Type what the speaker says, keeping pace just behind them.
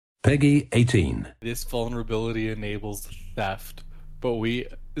Peggy 18. This vulnerability enables theft, but we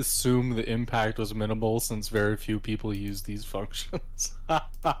assume the impact was minimal since very few people use these functions. Oh,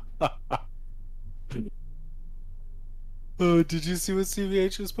 did you see what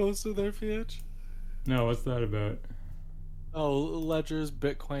CVH has posted there, VH? No, what's that about? Oh, Ledger's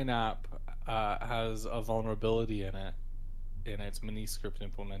Bitcoin app has a vulnerability in it, in its mini-script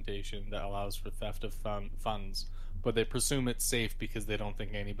implementation that allows for theft of funds, but they presume it's safe because they don't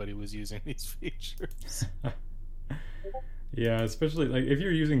think anybody was using these features. Yeah, especially like if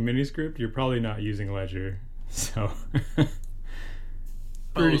you're using Miniscript, you're probably not using Ledger. So It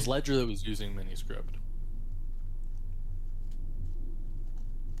was Ledger that was using Miniscript.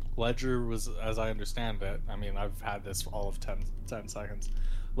 Ledger was, as I understand it, I mean, I've had this all of 10 seconds.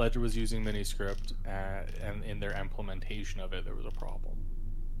 Ledger was using Miniscript, and in their implementation of it, there was a problem.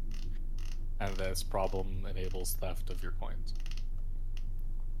 And this problem enables theft of your coins.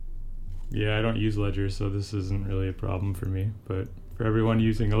 Yeah, I don't use Ledger, so this isn't really a problem for me. But for everyone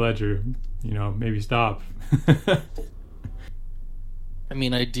using a Ledger, maybe stop. I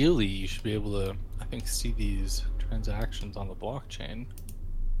mean, ideally, you should be able to, I think, see these transactions on the blockchain.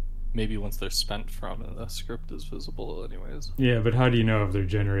 Maybe once they're spent from and the script is visible anyways. Yeah, but how do you know if they're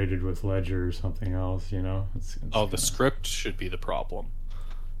generated with Ledger or something else, It's the script should be the problem.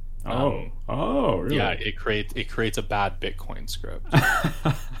 Really? Yeah, it creates a bad Bitcoin script.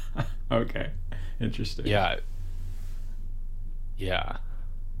 Okay, interesting. Yeah,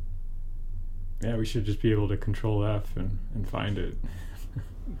 we should just be able to Control F and find it.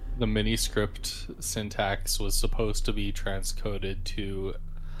 the mini script syntax was supposed to be transcoded to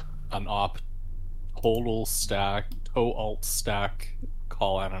an op total stack, alt stack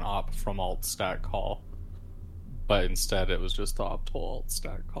call and an op from alt stack call. But instead it was just the op to alt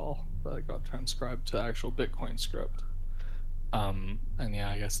stack call that got transcribed to actual Bitcoin script. And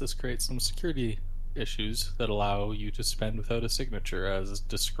yeah, I guess this creates some security issues that allow you to spend without a signature as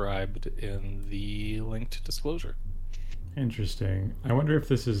described in the linked disclosure. Interesting. I wonder if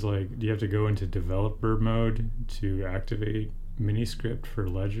this is like, do you have to go into developer mode to activate Miniscript for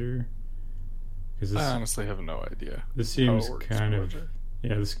Ledger? Because I honestly have no idea. This seems kind of,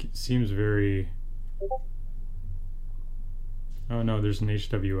 this seems very. Oh no, there's an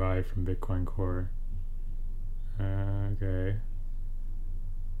HWI from Bitcoin Core. Okay.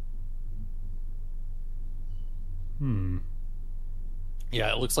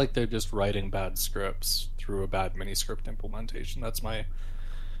 Yeah, it looks like they're just writing bad scripts through a bad Miniscript implementation. That's my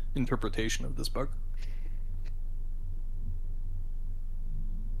interpretation of this bug.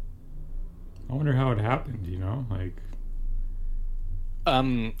 I wonder how it happened,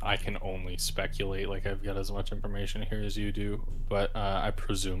 I can only speculate. Like, I've got as much information here as you do, but I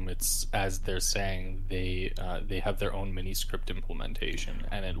presume it's, as they're saying, they have their own Miniscript implementation,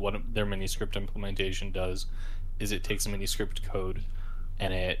 and what their Miniscript implementation does is it takes a Miniscript code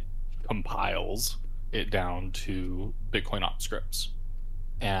and it compiles it down to Bitcoin op scripts,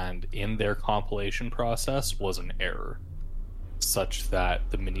 and in their compilation process was an error such that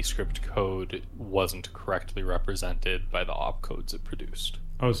the Miniscript code wasn't correctly represented by the opcodes it produced.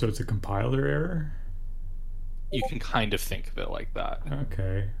 Oh, so it's a compiler error? You can kind of think of it like that.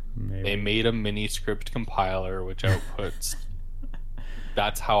 Okay, maybe. They made a Miniscript compiler which outputs...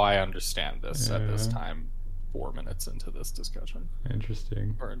 That's how I understand this at this time, 4 minutes into this discussion.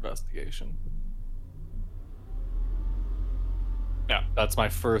 Interesting. Or investigation. Yeah, that's my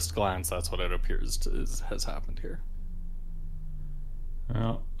first glance. That's what it appears has happened here.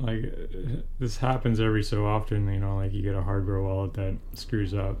 Well, like, this happens every so often, like you get a hardware wallet that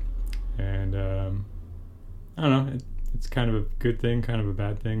screws up, and I don't know, it's kind of a good thing, kind of a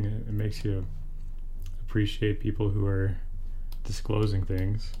bad thing. It makes you appreciate people who are disclosing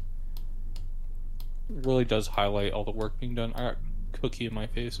things. It really does highlight all the work being done. I got a cookie in my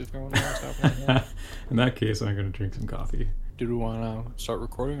face if you want to know what's happening. In that case, I'm going to drink some coffee. Did we want to start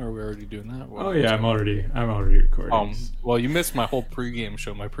recording, or are we already doing that? Oh yeah, I'm already recording. Well, you missed my whole pregame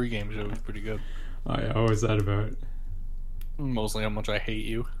show. My pregame show was pretty good. Oh yeah, what was that about? Mostly how much I hate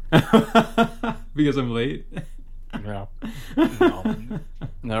you. Because I'm late? Yeah. No.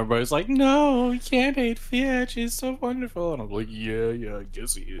 And everybody's like, no, you can't hate Fiat. He's so wonderful. And I'm like, yeah, I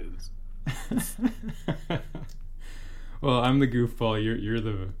guess he is. Well, I'm the goofball. You're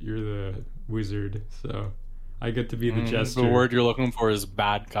the wizard. So I get to be the jester. The word you're looking for is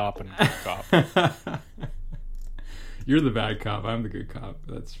bad cop and good cop. You're the bad cop. I'm the good cop.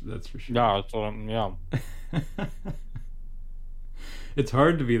 That's for sure. Yeah, that's what yeah. It's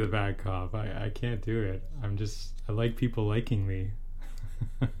hard to be the bad cop. I can't do it. I like people liking me.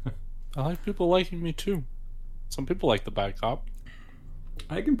 I like people liking me too. Some people like the bad cop.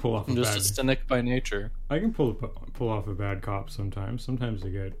 I can pull off I'm just a cynic by nature. I can pull off a bad cop sometimes. Sometimes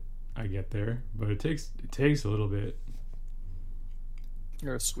I get there, but it takes a little bit.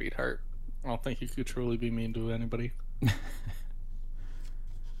 You're a sweetheart. I don't think you could truly be mean to anybody.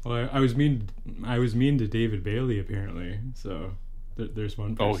 Well, I was mean. I was mean to David Bailey apparently. So there's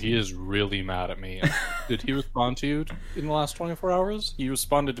one person. Oh, he is really mad at me. Did he respond to you in the last 24 hours? He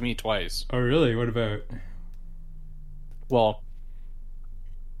responded to me twice. Oh, really? What about? Well,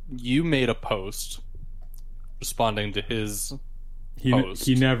 you made a post responding to his post.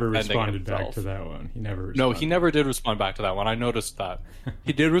 He never responded back to that one. He never responded. No, he never did respond back to that one. I noticed that.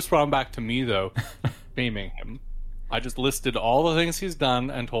 He did respond back to me, though, shaming him. I just listed all the things he's done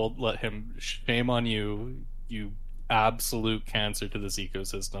and let him, shame on you, you absolute cancer to this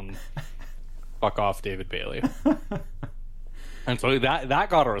ecosystem. Fuck off, David Bailey. And so that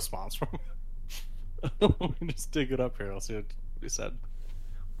got a response from him. Let me just dig it up here. I'll see what he said.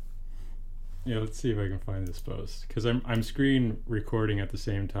 Yeah, let's see if I can find this post, because I'm screen recording at the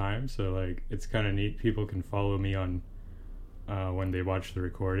same time, so like it's kind of neat. People can follow me on when they watch the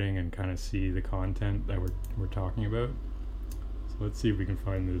recording and kind of see the content that we're talking about. So let's see if we can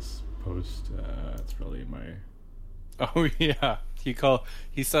find this post. It's probably in my. Oh yeah,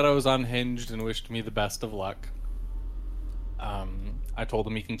 he said I was unhinged and wished me the best of luck. I told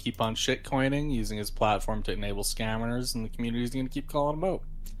him he can keep on shitcoining, using his platform to enable scammers, and the community's going to keep calling him out.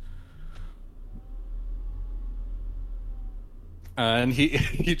 And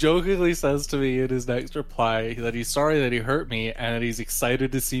he jokingly says to me in his next reply that he's sorry that he hurt me and that he's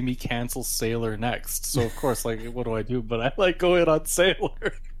excited to see me cancel Sailor next. So of course, like, what do I do? But I like going on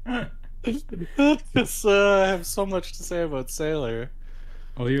Sailor. Because I have so much to say about Sailor.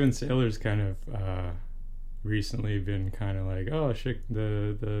 Well, even Sailor's kind of recently been kind of like, oh shit,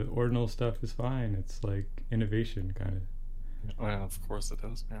 the ordinal stuff is fine. It's like innovation kind of. Well, of course it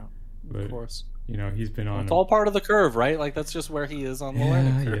is. Yeah, but, of course. You know, he's been on. It's all part of the curve, right? Like that's just where he is on the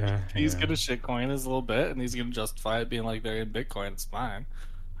learning curve. Yeah, he's gonna shitcoin his little bit, and he's gonna justify it being like they're in Bitcoin. It's fine.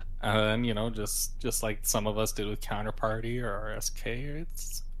 And then just like some of us did with Counterparty or RSK,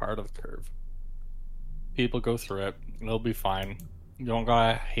 it's part of the curve. People go through it. It'll be fine. You don't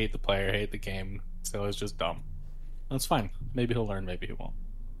gotta hate the player, hate the game. So it's just dumb. That's fine. Maybe he'll learn, maybe he won't.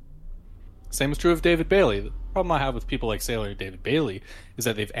 Same is true of David Bailey. The problem I have with people like Sailor and David Bailey is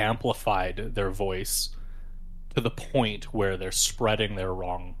that they've amplified their voice to the point where they're spreading their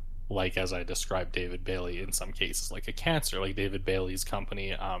wrong, like as I described David Bailey in some cases, like a cancer. Like David Bailey's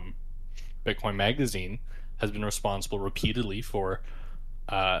company, Bitcoin Magazine, has been responsible repeatedly for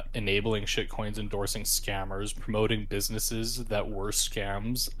enabling shitcoins, endorsing scammers, promoting businesses that were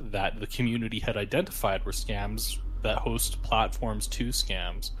scams that the community had identified were scams, that host platforms to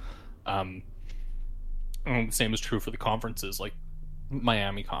scams. And the same is true for the conferences, like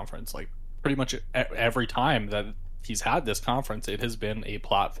Miami conference. Like pretty much every time that he's had this conference, it has been a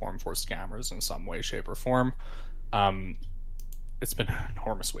platform for scammers in some way, shape, or form. It's been an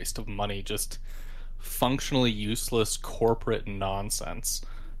enormous waste of money, just functionally useless corporate nonsense,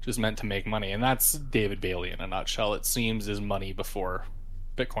 just meant to make money. And that's David Bailey in a nutshell. It seems is money before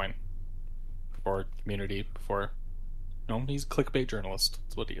Bitcoin, before community, before he's a clickbait journalist.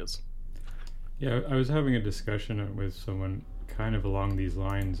 That's what he is. Yeah, I was having a discussion with someone kind of along these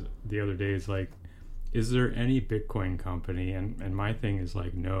lines the other day. Is like, is there any Bitcoin company? And my thing is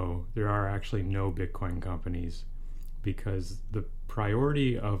like, no, there are actually no Bitcoin companies, because the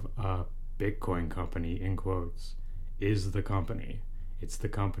priority of a Bitcoin company, in quotes, is the company. It's the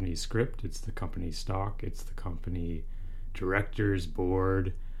company script, it's the company stock, it's the company directors,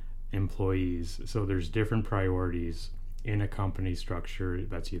 board, employees. So there's different priorities in a company structure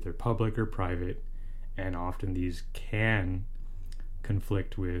that's either public or private, and often these can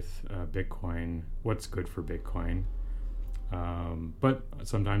conflict with Bitcoin, what's good for Bitcoin, but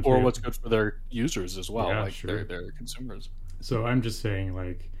sometimes what's good for their users as well, yeah, like sure. their consumers. So I'm just saying,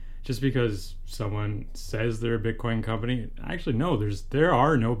 like, just because someone says they're a Bitcoin company, actually no, there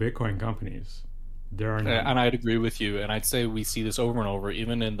are no Bitcoin companies. There are none. And I'd agree with you, and I'd say we see this over and over,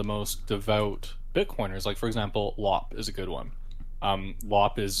 even in the most devout Bitcoiners. Like, for example, Lop is a good one.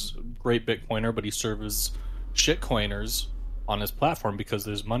 Lop is a great Bitcoiner, but he serves shitcoiners on his platform because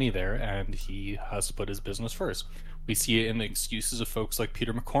there's money there, and he has to put his business first. We see it in the excuses of folks like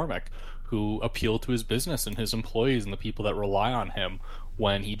Peter McCormack, who appeal to his business and his employees and the people that rely on him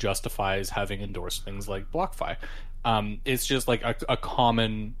when he justifies having endorsed things like BlockFi. It's just like a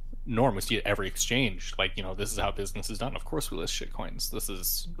common norm. We see it every exchange. Like, this is how business is done. Of course we list shitcoins. This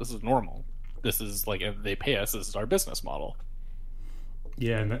is normal. This is like, if they pay us, this is our business model.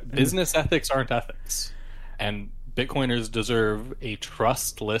 Yeah, business ethics aren't ethics, and Bitcoiners deserve a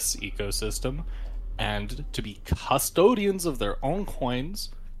trustless ecosystem and to be custodians of their own coins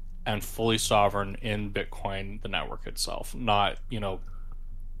and fully sovereign in Bitcoin, the network itself, not,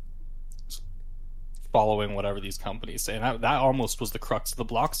 following whatever these companies say. And that almost was the crux of the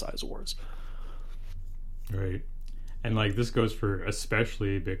block size wars. Right. And like this goes for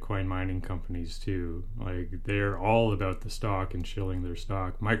especially Bitcoin mining companies too. Like they're all about the stock and shilling their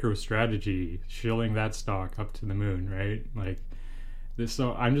stock. MicroStrategy shilling that stock up to the moon, right? Like this.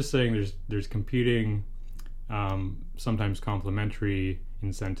 So I'm just saying there's competing, sometimes complementary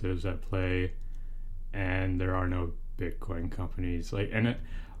incentives at play, and there are no Bitcoin companies. Like, and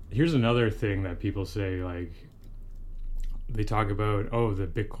here's another thing that people say, like they talk about, oh, the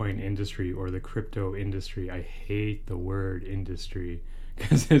Bitcoin industry or the crypto industry. I hate the word industry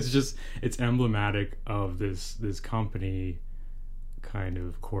because it's emblematic of this company kind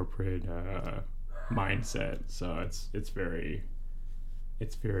of corporate mindset. So it's very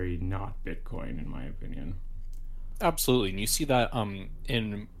not Bitcoin in my opinion. Absolutely. And you see that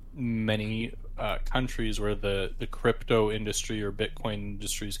in many countries where the crypto industry or Bitcoin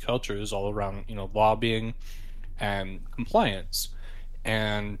industry's culture is all around, lobbying and compliance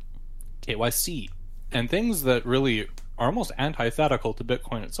and KYC and things that really are almost antithetical to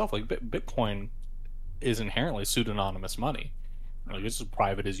Bitcoin itself. Like Bitcoin is inherently pseudonymous money. Like it's as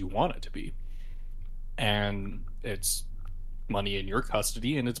private as you want it to be. And it's money in your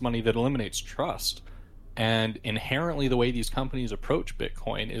custody and it's money that eliminates trust. And inherently the way these companies approach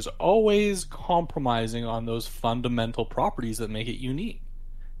Bitcoin is always compromising on those fundamental properties that make it unique.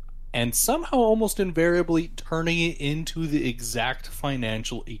 And somehow almost invariably turning it into the exact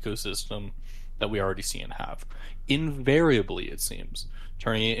financial ecosystem that we already see and have. Invariably, it seems,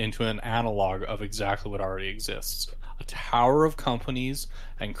 turning it into an analog of exactly what already exists. A tower of companies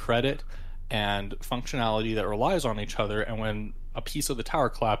and credit and functionality that relies on each other, and when a piece of the tower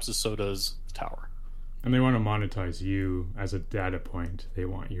collapses, so does the tower. And they want to monetize you as a data point. They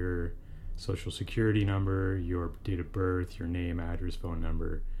want your social security number, your date of birth, your name, address, phone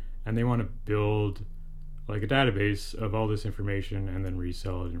number. And they want to build like a database of all this information and then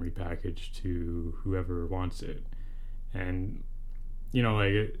resell it and repackage to whoever wants it. And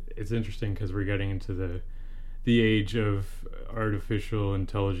it's interesting because we're getting into the age of artificial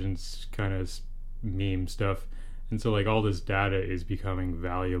intelligence kind of meme stuff, and so like all this data is becoming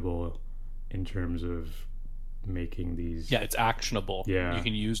valuable in terms of making these. Yeah, it's actionable. Yeah, you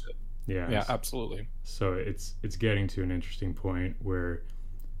can use it. Yeah, absolutely. So it's getting to an interesting point where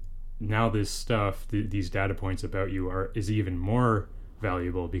now this stuff, these data points about you is even more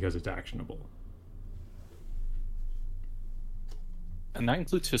valuable because it's actionable. And that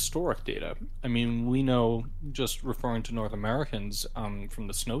includes historic data. I mean, we know, just referring to North Americans from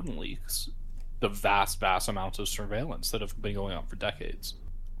the Snowden leaks, the vast amounts of surveillance that have been going on for decades.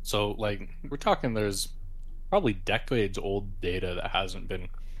 So, like, we're talking there's probably decades old data that hasn't been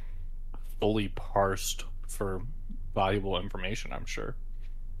fully parsed for valuable information, I'm sure.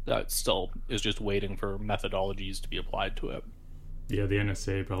 That still is just waiting for methodologies to be applied to it. Yeah, the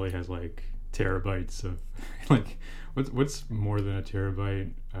NSA probably has like terabytes of like what's more than a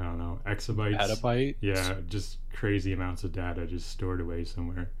terabyte? I don't know, exabytes, petabytes. Yeah, just crazy amounts of data just stored away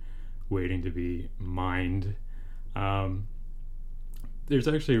somewhere, waiting to be mined. There's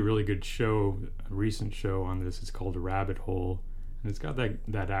actually a really good show, a recent show on this. It's called Rabbit Hole, and it's got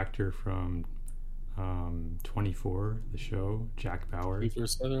that actor from 24, the show, Jack Bauer. Kiefer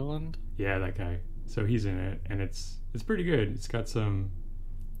Sutherland? Yeah, that guy. So he's in it, and it's pretty good. It's got some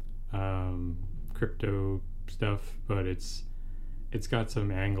crypto stuff, but it's got some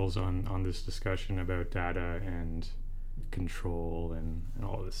angles on this discussion about data and control and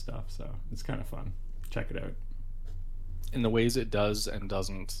all this stuff. So it's kind of fun. Check it out. In the ways it does and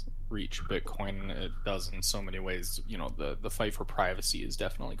doesn't reach Bitcoin, it does in so many ways. The fight for privacy is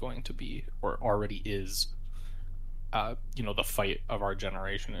definitely going to be, or already is, the fight of our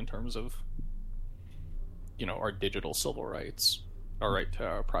generation in terms of, our digital civil rights, our right to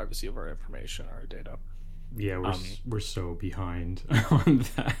our privacy of our information, our data. Yeah, we're so behind on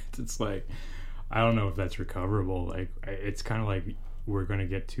that. It's like, I don't know if that's recoverable. Like, it's kind of like we're going to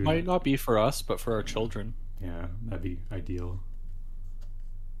get to... Might not be for us, but for our children. Yeah, that'd be ideal.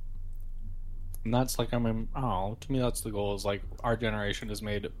 And that's like, to me that's the goal, is like our generation has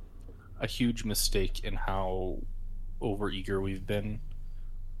made a huge mistake in how overeager we've been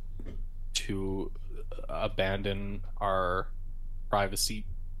to abandon our privacy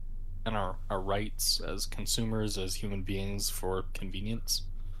and our rights as consumers, as human beings, for convenience.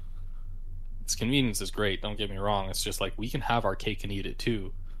 Convenience is great, don't get me wrong. It's just like we can have our cake and eat it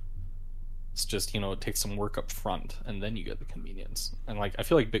too. It's just, it takes some work up front and then you get the convenience. And like I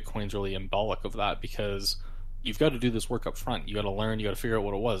feel like Bitcoin's really embolic of that because you've got to do this work up front. You got to learn, you got to figure out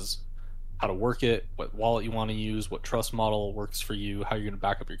what it was, how to work it, what wallet you want to use, what trust model works for you, how you're going to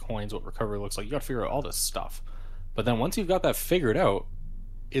back up your coins, what recovery looks like. You got to figure out all this stuff. But then once you've got that figured out,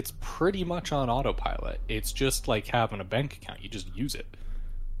 it's pretty much on autopilot. It's just like having a bank account. You just use it.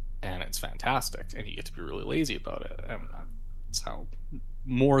 And it's fantastic. And you get to be really lazy about it. And that's how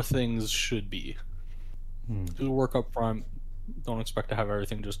more things should be. Do the work up front. Don't expect to have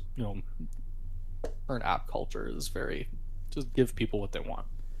everything just, current app culture is very, just give people what they want.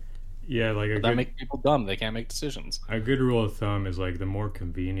 Yeah, like that makes people dumb. They can't make decisions. A good rule of thumb is like the more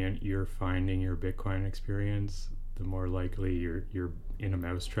convenient you're finding your Bitcoin experience, the more likely you're in a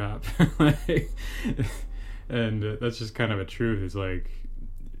mousetrap. And that's just kind of a truth. It's like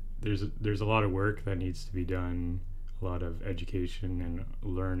there's a lot of work that needs to be done, a lot of education and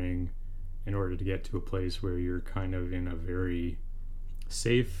learning in order to get to a place where you're kind of in a very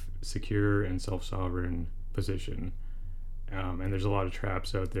safe, secure, and self-sovereign position. And there's a lot of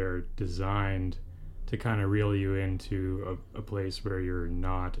traps out there designed to kind of reel you into a place where you're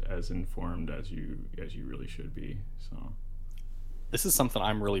not as informed as you really should be. So this is something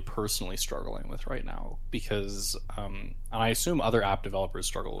I'm really personally struggling with right now because and I assume other app developers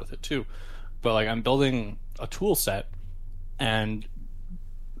struggle with it too. But like I'm building a tool set, and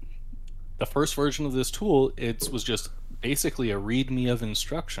the first version of this tool, it was just basically a readme of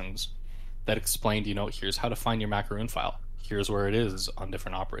instructions that explained, here's how to find your macaroon file. Here's where it is on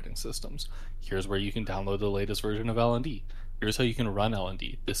different operating systems. Here's where you can download the latest version of LND. Here's how you can run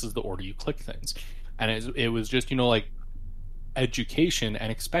LND. This is the order you click things. And it was just, like education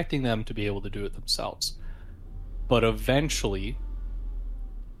and expecting them to be able to do it themselves. But eventually,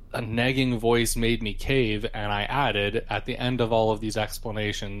 a nagging voice made me cave, and I added, at the end of all of these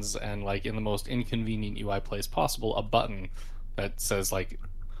explanations and like in the most inconvenient UI place possible, a button that says like,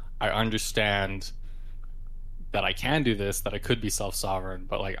 I understand that I can do this, that I could be self-sovereign,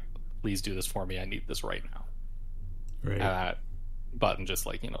 but like, please do this for me. I need this right now. Right. And that button just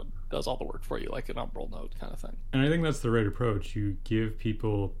like, does all the work for you, like an Umbrel node kind of thing. And I think that's the right approach. You give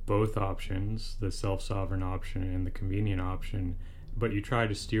people both options, the self-sovereign option and the convenient option, but you try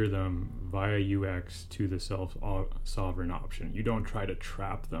to steer them via UX to the self-sovereign option. You don't try to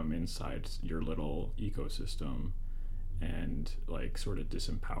trap them inside your little ecosystem and like sort of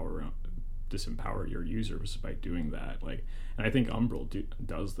disempower your users by doing that. Like, and I think Umbrel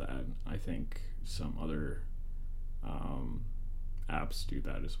does that. I think some other apps do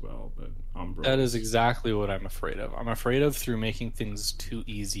that as well, but Umbrel, that is exactly what I'm afraid of. I'm afraid of, through making things too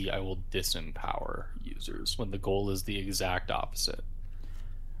easy, I will disempower users when the goal is the exact opposite.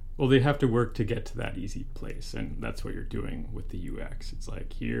 Well, they have to work to get to that easy place, and that's what you're doing with the UX. It's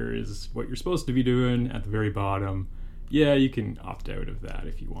like, here is what you're supposed to be doing at the very bottom. Yeah, you can opt out of that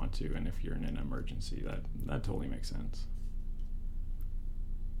if you want to, and if you're in an emergency, that totally makes sense.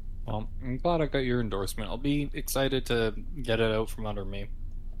 Well, I'm glad I got your endorsement. I'll be excited to get it out from under me.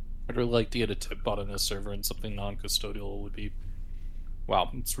 I'd really like to get a tip bot on this server, and something non-custodial would be...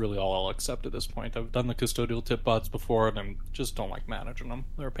 Wow, it's really all I'll accept at this point. I've done the custodial tip bots before, and I just don't like managing them.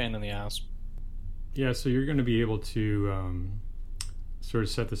 They're a pain in the ass. Yeah, so you're going to be able to sort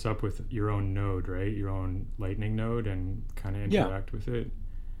of set this up with your own node, right? Your own Lightning node, and kind of interact with it.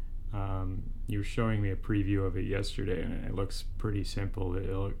 You were showing me a preview of it yesterday, and it looks pretty simple.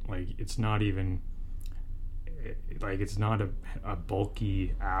 It's not even it's not a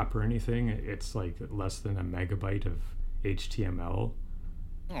bulky app or anything. It's like less than a megabyte of HTML.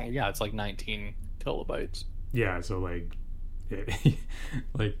 Oh yeah, it's like 19 kilobytes. Yeah, so like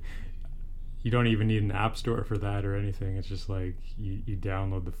you don't even need an app store for that or anything. It's just like you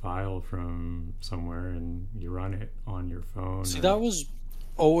download the file from somewhere and you run it on your phone. See, that was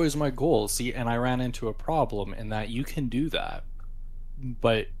always my goal. See, and I ran into a problem in that you can do that,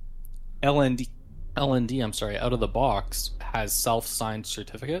 but LND, out of the box has self-signed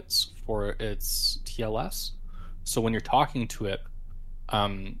certificates for its TLS. So when you're talking to it,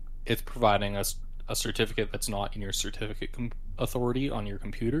 it's providing a certificate that's not in your certificate authority on your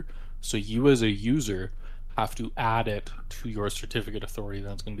computer. So you as a user have to add it to your certificate authority.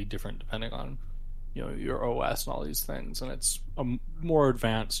 That's going to be different depending on your OS and all these things, and it's a more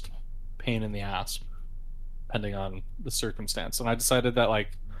advanced pain in the ass depending on the circumstance. And I decided that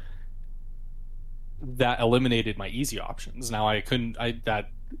that eliminated my easy options. Now I couldn't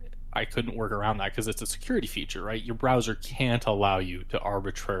work around that because it's a security feature, right? Your browser can't allow you to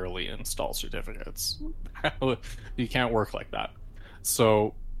arbitrarily install certificates. You can't work like that.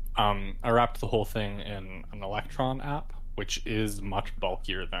 So I wrapped the whole thing in an Electron app, which is much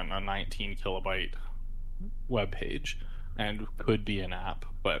bulkier than a 19 kilobyte web page and could be an app,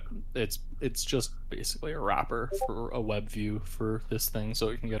 but it's just basically a wrapper for a web view for this thing so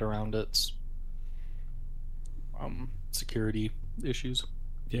it can get around its security issues.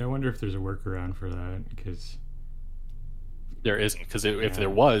 Yeah, I wonder if there's a workaround for that, because there isn't, because if there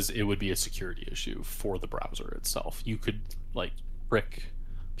was, it would be a security issue for the browser itself. You could like trick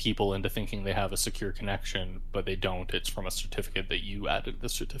people into thinking they have a secure connection, but they don't. It's from a certificate that you added the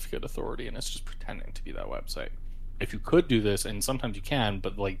certificate authority, and it's just pretending to be that website. If you could do this, and sometimes you can,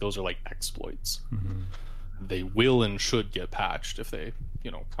 but like those are like exploits. Mm-hmm. They will and should get patched if they,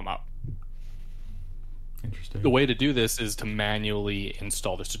 come up. Interesting. The way to do this is to manually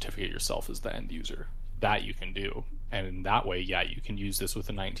install the certificate yourself as the end user. That you can do. And in that way, yeah, you can use this with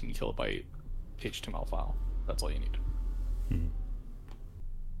a 19 kilobyte HTML file. That's all you need. Hmm.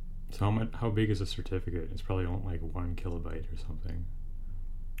 So how big is a certificate? It's probably only like 1 kilobyte or something.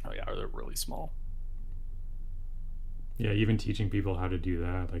 Oh yeah, they're really small. Yeah, even teaching people how to do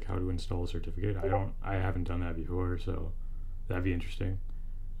that, like how to install a certificate. I haven't done that before, so that'd be interesting.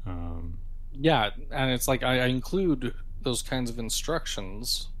 Yeah, and it's like I include those kinds of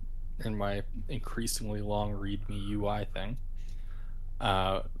instructions in my increasingly long README UI thing.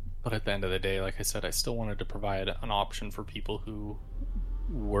 But at the end of the day, like I said, I still wanted to provide an option for people who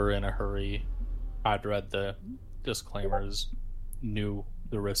were in a hurry, had read the disclaimers, knew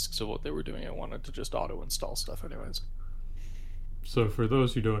the risks of what they were doing, and wanted to just auto-install stuff anyways. So for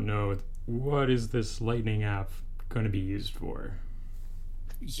those who don't know, what is this Lightning app going to be used for?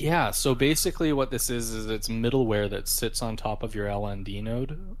 Yeah, so basically what this is it's middleware that sits on top of your LND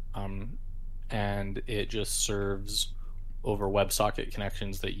node, and it just serves over WebSocket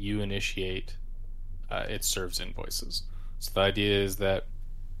connections that you initiate. It serves invoices. So the idea is that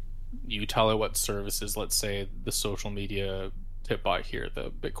you tell it what services, let's say the social media tip bot here,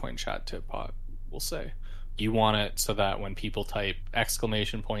 the Bitcoin chat tip bot will say. You want it so that when people type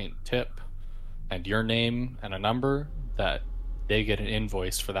 !tip and your name and a number, that they get an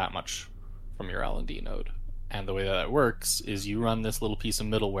invoice for that much from your L&D node. And the way that works is you run this little piece of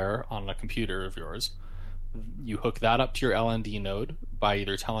middleware on a computer of yours. You hook that up to your L&D node by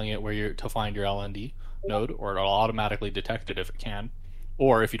either telling it where you're to find your L&D node, or it'll automatically detect it if it can.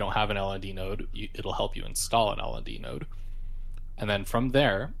 Or if you don't have an L&D node, it'll help you install an L&D node. And then from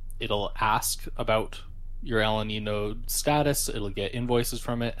there, it'll ask about your L&D node status, it'll get invoices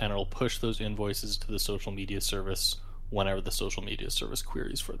from it, and it'll push those invoices to the social media service whenever the social media service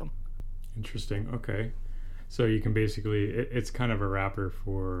queries for them. Interesting. Okay. So you can basically, it's kind of a wrapper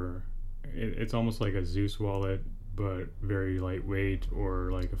for, it's almost like a Zeus wallet, but very lightweight,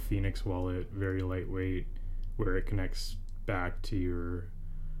 or like a Phoenix wallet, very lightweight, where it connects back to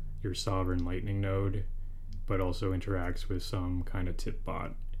your sovereign Lightning node, but also interacts with some kind of tip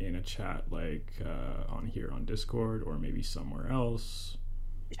bot in a chat, like on here on Discord, or maybe somewhere else.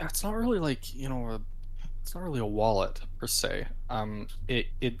 Yeah, it's not really like, it's not really a wallet per se.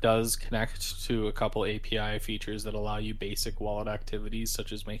 It does connect to a couple API features that allow you basic wallet activities,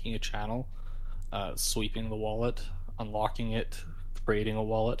 such as making a channel, sweeping the wallet, unlocking it, creating a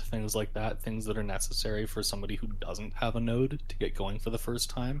wallet, things like that, things that are necessary for somebody who doesn't have a node to get going for the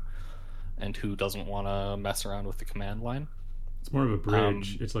first time and who doesn't want to mess around with the command line. It's more of a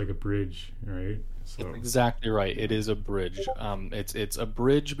bridge. It's like a bridge, right? So exactly right. It is a bridge. It's a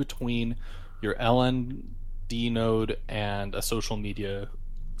bridge between your LND node and a social media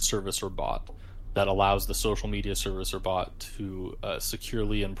service or bot that allows the social media service or bot to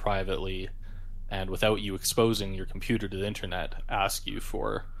securely and privately, and without you exposing your computer to the internet, ask you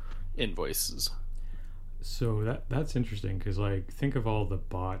for invoices. So that's interesting, because like think of all the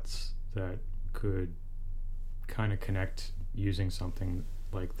bots that could kind of connect using something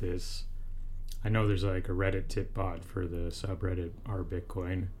like this. I know there's like a Reddit tip bot for the subreddit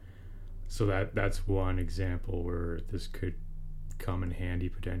r/Bitcoin. So that's one example where this could come in handy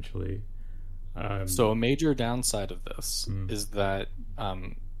potentially. So a major downside of this is that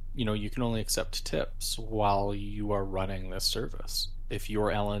you can only accept tips while you are running this service. If your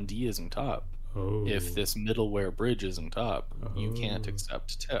LND isn't up, if this middleware bridge isn't up, you can't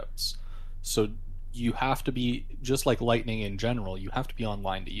accept tips. So you have to be, just like Lightning in general, you have to be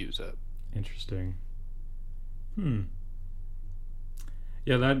online to use it. Interesting.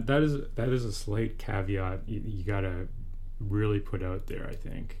 Yeah, that is a slight caveat you gotta really put out there, I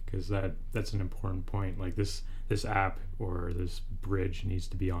think, because that's an important point. Like this app or this bridge needs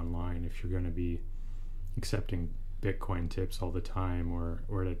to be online if you're going to be accepting Bitcoin tips all the time,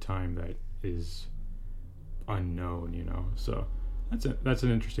 or at a time that is unknown. So that's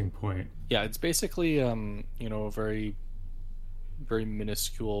an interesting point. Yeah, it's basically a very very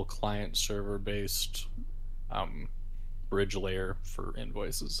minuscule client server based um, bridge layer for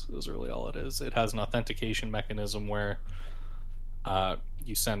invoices is really all it is. It has an authentication mechanism where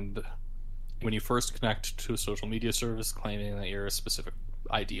you send, when you first connect to a social media service claiming that you're a specific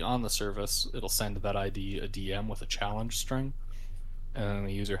ID on the service, it'll send that ID a DM with a challenge string, and then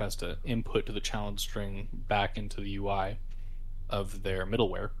the user has to input to the challenge string back into the UI of their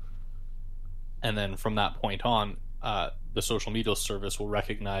middleware. And then from that point on, the social media service will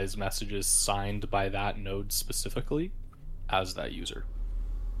recognize messages signed by that node specifically as that user.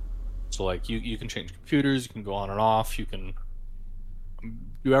 So like you can change computers, you can go on and off, you can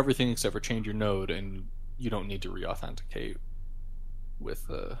do everything except for change your node, and you don't need to re-authenticate with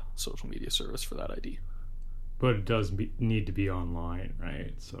the social media service for that ID. But it does need to be online,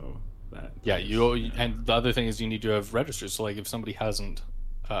 right? So that Yeah, yeah. and the other thing is you need to have registered. So like if somebody hasn't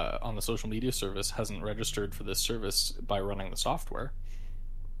on the social media service hasn't registered for this service by running the software,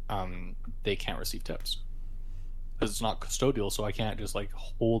 they can't receive tips because it's not custodial. So I can't just like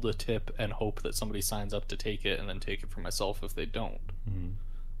hold a tip and hope that somebody signs up to take it and then take it for myself if they don't,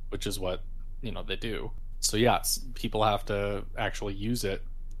 which is what they do. So yes, people have to actually use it,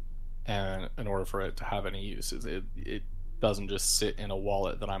 and in order for it to have any use, it doesn't just sit in a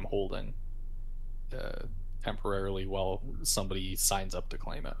wallet that I'm holding uh, temporarily while somebody signs up to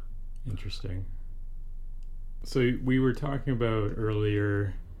claim it. Interesting. So we were talking about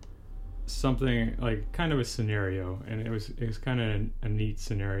earlier something like kind of a scenario, and it was kind of a neat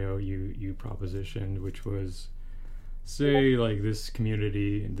scenario you propositioned, which was, say, like this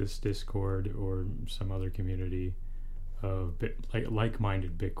community, this Discord or some other community of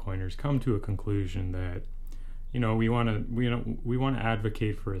like-minded Bitcoiners come to a conclusion that we want to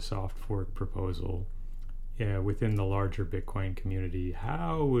advocate for a soft fork proposal, yeah, within the larger Bitcoin community.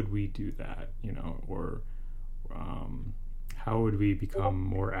 How would we do that? Or how would we become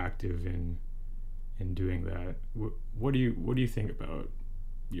more active in doing that? What do you think about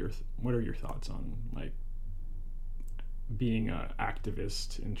what are your thoughts on like being an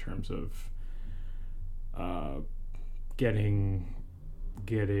activist in terms of getting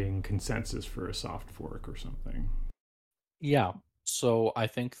consensus for a soft fork or something? Yeah. So I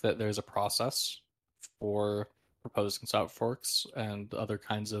think that there's a process for proposing soft forks and other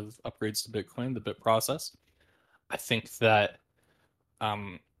kinds of upgrades to Bitcoin, the bit process. I think that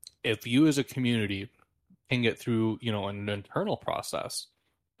um, if you as a community can get through, an internal process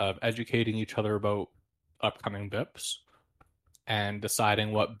of educating each other about upcoming BIPs and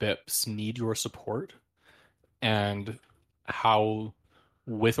deciding what BIPs need your support and how,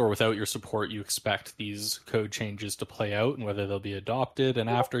 with or without your support, you expect these code changes to play out and whether they'll be adopted. And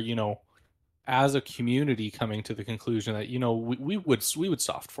after, as a community coming to the conclusion that, we would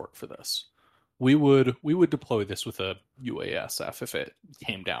soft fork for this. We would deploy this with a UASF if it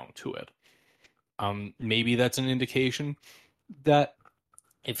came down to it. Maybe that's an indication that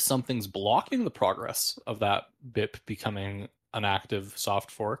if something's blocking the progress of that BIP becoming an active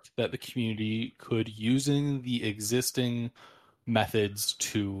soft fork, that the community could, using the existing methods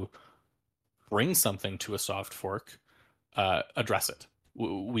to bring something to a soft fork, address it.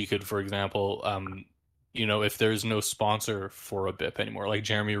 We could, for example, if there's no sponsor for a BIP anymore, like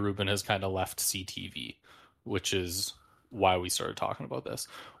Jeremy Rubin has kind of left CTV, which is why we started talking about this.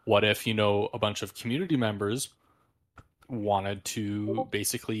 What if, a bunch of community members wanted to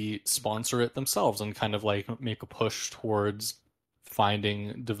basically sponsor it themselves and kind of like make a push towards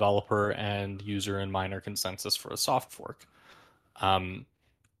finding developer and user and miner consensus for a soft fork? Um,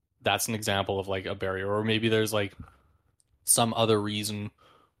 that's an example of like a barrier, or maybe there's like some other reason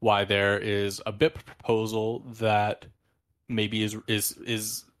why there is a BIP proposal that maybe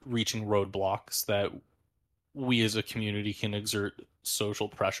is reaching roadblocks that we as a community can exert social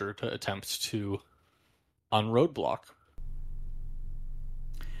pressure to attempt to unroadblock.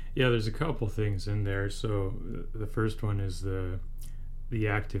 Yeah, there's a couple things in there. So the first one is the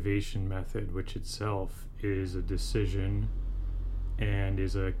activation method, which itself is a decision and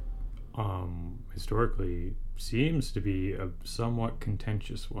is a historically seems to be a somewhat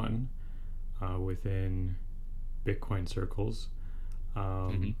contentious one within Bitcoin circles.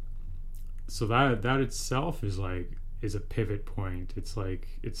 Mm-hmm. So that itself is a pivot point. It's like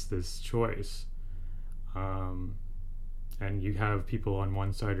it's this choice, and you have people on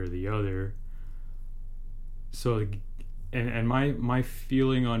one side or the other. So, and my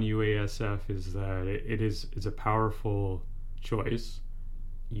feeling on UASF is that it's a powerful choice.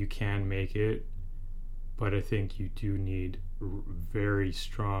 You can make it, but I think you do need very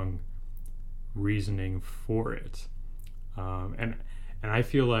strong reasoning for it, and I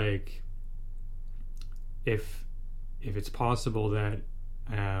feel like if if it's possible that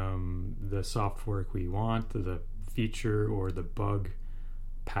the soft fork we want, the feature or the bug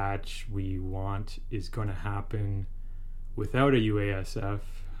patch we want is going to happen without a UASF,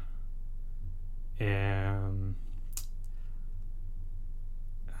 and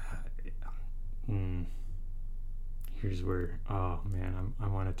here's where, oh man,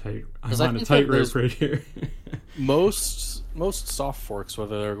 I'm on a tightrope right here. most soft forks,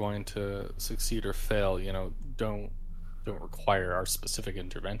 whether they're going to succeed or fail, don't require our specific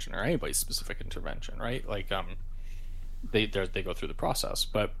intervention or anybody's specific intervention, right? Like they go through the process,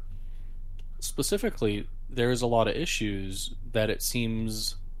 but specifically there's a lot of issues that it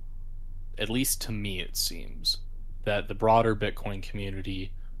seems, at least to me it seems, that the broader Bitcoin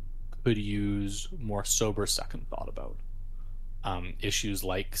community could use more sober second thought about. Issues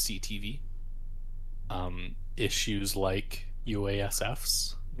like CTV, issues like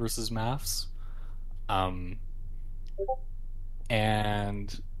UASFs versus MASFs,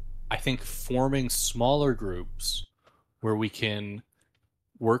 and I think forming smaller groups where we can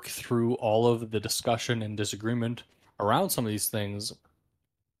work through all of the discussion and disagreement around some of these things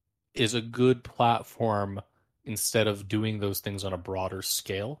is a good platform instead of doing those things on a broader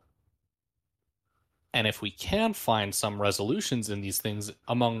scale. And if we can find some resolutions in these things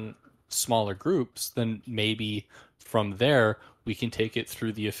among smaller groups, then maybe from there we can take it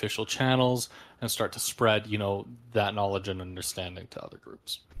through the official channels and start to spread, that knowledge and understanding to other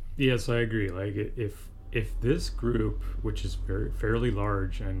groups. Yes, I agree. Like if this group, which is fairly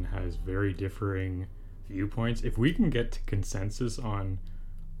large and has very differing viewpoints, if we can get to consensus on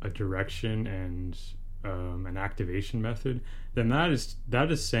a direction and an activation method, then that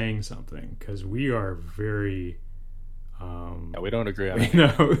is saying something, because we are very we don't agree on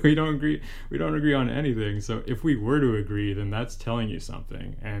anything. we don't agree on anything. So if we were to agree, then that's telling you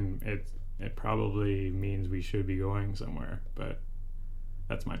something, and it probably means we should be going somewhere. But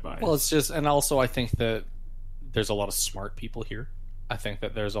that's my bias. Well, it's just, and also I think that there's a lot of smart people here. I think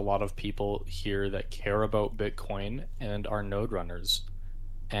that there's a lot of people here that care about Bitcoin and are node runners,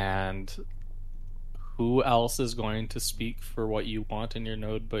 and who else is going to speak for what you want in your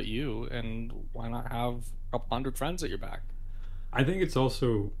node but you? And why not have a couple hundred friends at your back? I think it's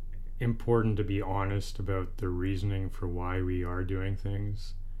also important to be honest about the reasoning for why we are doing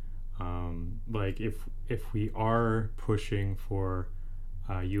things. Like if we are pushing for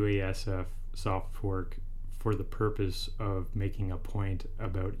UASF soft fork for the purpose of making a point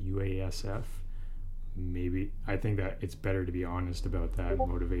about UASF, maybe I think that it's better to be honest about that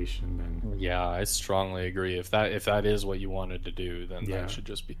motivation than. Yeah, I strongly agree. If that is what you wanted to do, then that should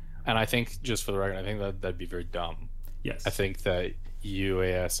just be. And I think, just for the record, I think that'd be very dumb. Yes. I think that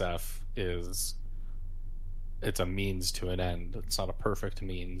UASF it's a means to an end. It's not a perfect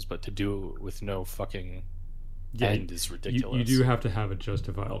means, but to do it with no fucking end is ridiculous. You do have to have a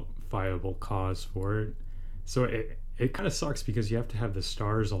justifiable cause for it. So it kind of sucks because you have to have the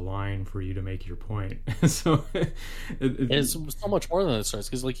stars align for you to make your point. So it's so much more than the stars,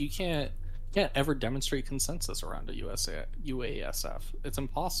 because like you can't ever demonstrate consensus around a UASF. It's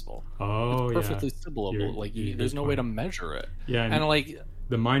impossible. Oh, it's perfectly Sybilable. There's no way to measure it. Yeah, and like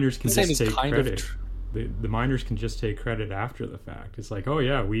the miners can just take credit. The miners can just take credit after the fact. It's like, oh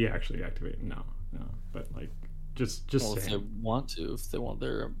yeah, we actually activated. No, but like just well, if they want,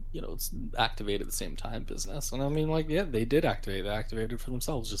 they're it's activate at the same time business. And I mean, like, yeah, they did activate. They activated for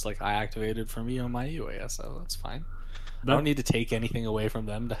themselves, just like I activated for me on my UASF. That's fine. I don't need to take anything away from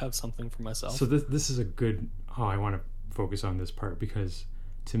them to have something for myself. So this is a good. Oh, I want to focus on this part, because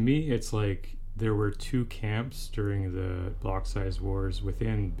to me it's like there were two camps during the block size wars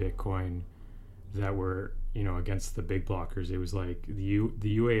within Bitcoin that were against the big blockers. It was like the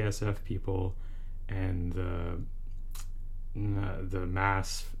UASF people and the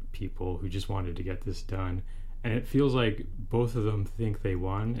MASF people who just wanted to get this done, and it feels like both of them think they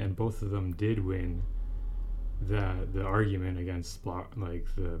won, and both of them did win the argument against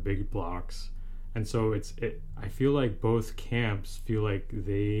the big blocks. And so I feel like both camps feel like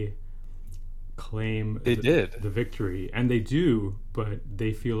they claim the victory, and they do, but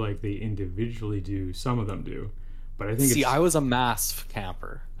they feel like they individually do. Some of them do, but I think I was a MASF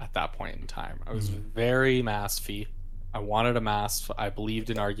camper at that point in time. I was very MASF-y. I wanted a MASF. I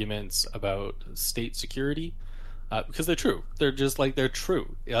believed in arguments about state security because they're true. They're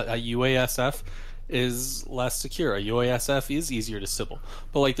true. A UASF is less secure. A UASF is easier to Sybil.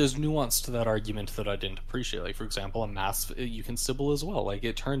 But like there's nuance to that argument that I didn't appreciate. Like, for example, a MASF you can Sybil as well. Like,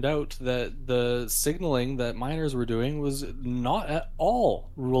 it turned out that the signaling that miners were doing was not at all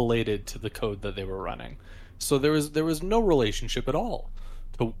related to the code that they were running. So there was no relationship at all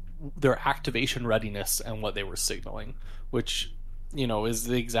to their activation readiness and what they were signaling, which, is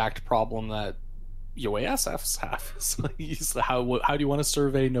the exact problem that UASFs have. So how do you want to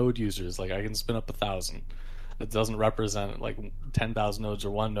survey node users? Like, I can spin up 1,000. It doesn't represent like 10,000 nodes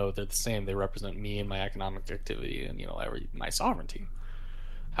or one node. They're the same. They represent me and my economic activity and my sovereignty.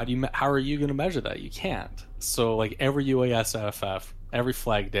 How are you going to measure that? You can't. So like every UASF, every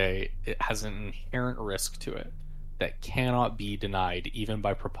flag day, it has an inherent risk to it that cannot be denied even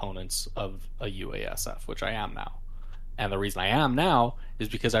by proponents of a UASF, which I am now. And the reason I am now is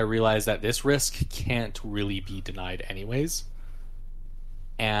because I realize that this risk can't really be denied anyways.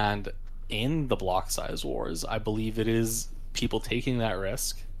 And in the block size wars, I believe it is people taking that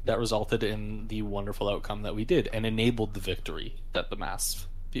risk that resulted in the wonderful outcome that we did and enabled the victory that the MASF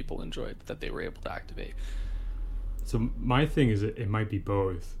people enjoyed, that they were able to activate. So my thing is it might be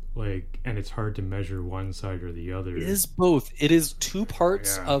both, like, and it's hard to measure one side or the other. It is both. It is two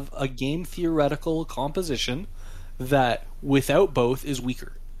parts of a game theoretical composition that without both is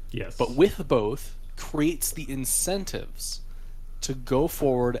weaker. Yes. But with both creates the incentives to go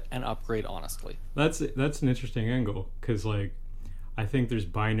forward and upgrade honestly. That's an interesting angle, because like I think there's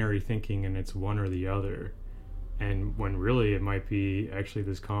binary thinking and it's one or the other, and when really it might be actually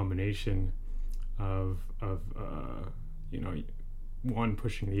this combination of one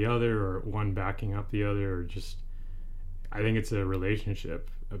pushing the other or one backing up the other, or just I think it's a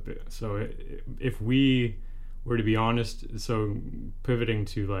relationship a bit. So if we were to be honest, so pivoting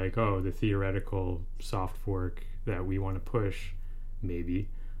to like, the theoretical soft fork that we want to push, maybe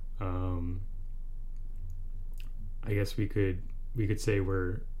I guess we could say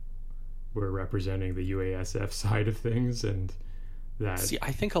we're representing the UASF side of things, and that. See,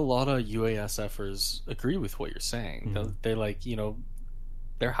 I think a lot of UASFers agree with what you're saying. Mm-hmm. They like,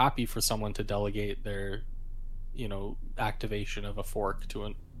 they're happy for someone to delegate their, activation of a fork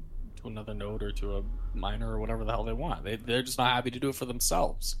to another node or to a miner or whatever the hell they want. They're just not happy to do it for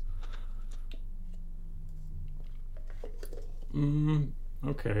themselves.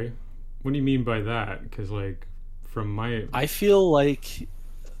 Okay. What do you mean by that? Because like from my, I feel like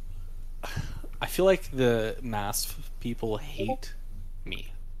the MASF people hate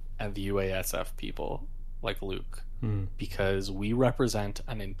me and the UASF people like Luke because we represent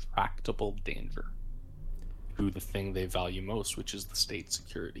an intractable danger to the thing they value most, which is the state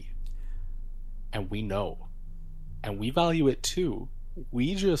security. And we know, and we value it too.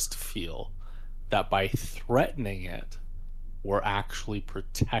 We just feel that by threatening it, we're actually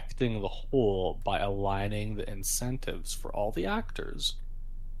protecting the whole by aligning the incentives for all the actors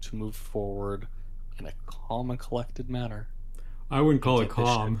to move forward in a calm and collected manner. I wouldn't call it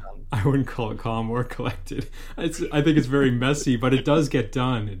calm. I wouldn't call it calm or collected. I think it's very messy, but it does get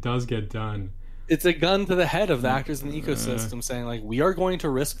done. It does get done. It's a gun to the head of the actors in the ecosystem saying, like, we are going to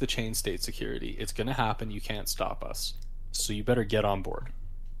risk the chain state security. It's going to happen. You can't stop us. So you better get on board.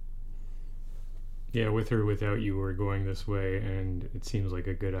 Yeah, with or without you, we're going this way, and it seems like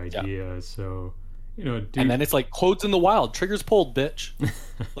a good idea. Yeah. So, and then it's like codes in the wild, triggers pulled, bitch.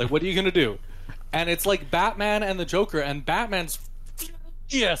 Like, what are you gonna do? And it's like Batman and the Joker, and Batman's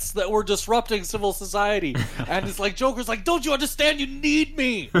furious that we're disrupting civil society, and it's like Joker's like, don't you understand? You need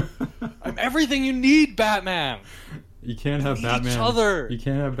me. I'm everything you need, Batman. You can't have Batman. Each other. You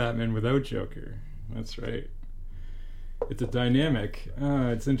can't have Batman without Joker. That's right. It's a dynamic.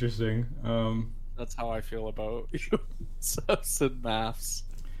 It's interesting. That's how I feel about UASFs and MASFs.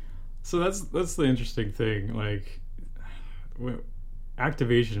 So that's the interesting thing. Like,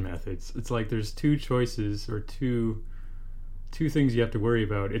 activation methods. It's like there's two choices or two things you have to worry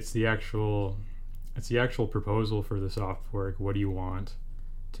about. It's the actual proposal for the soft fork. What do you want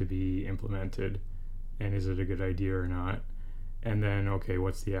to be implemented, and is it a good idea or not? And then, okay,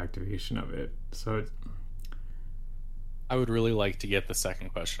 what's the activation of it? So I would really like to get the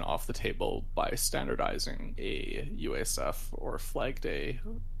second question off the table by standardizing a UASF or flag day,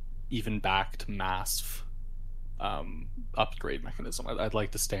 even backed MASF upgrade mechanism. I'd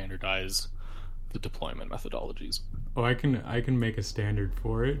like to standardize the deployment methodologies. Oh, I can make a standard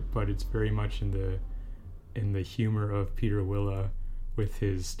for it, but it's very much in the humor of Peter Willa with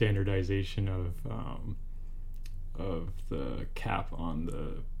his standardization of the cap on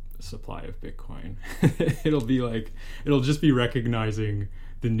the supply of Bitcoin. it'll just be recognizing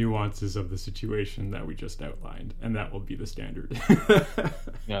the nuances of the situation that we just outlined, and that will be the standard.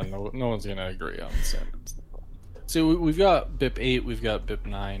 Yeah, no one's gonna agree on the standards. So we've got BIP 8, we've got BIP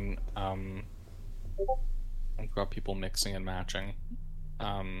 9. We've got people mixing and matching.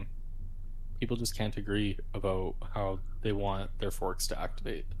 People just can't agree about how they want their forks to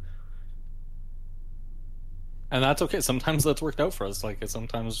activate. And that's okay. Sometimes that's worked out for us. Like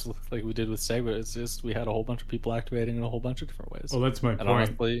sometimes, like we did with Segwit, it's just we had a whole bunch of people activating in a whole bunch of different ways. Well, that's my And point.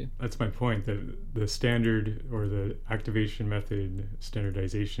 honestly, That's my point. That the standard or the activation method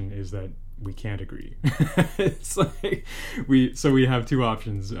standardization is that we can't agree. It's like we have two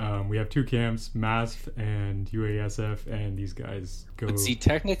options. We have two camps, MASF and UASF, and these guys go. but see,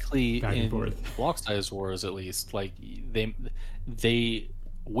 technically back and in forth. block size wars, at least, like they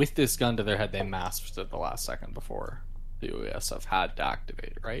with this gun to their head, they masked at the last second before the UASF had to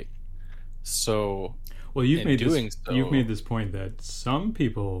activate it, right? So, Well, you've in made doing this. so, You've made this point that some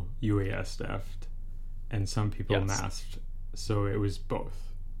people UASF'd and some people Yes. masked. So it was both.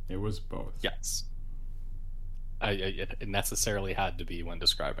 It was both. yes, it necessarily had to be when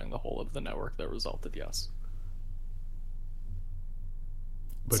describing the whole of the network that resulted. Yes.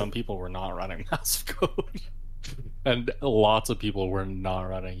 But Some people were not running MASF code, and lots of people were not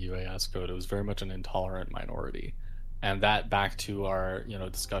running UAS code. It was very much an intolerant minority, and that back to our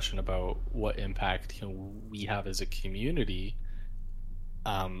discussion about what impact we have as a community.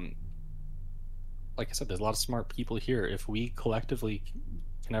 Like I said, there's a lot of smart people here. If we collectively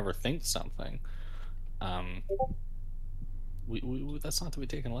can ever think something, we that's not to be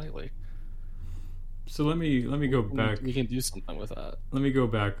taken lightly. so let me go back. We can do something with that. Let me go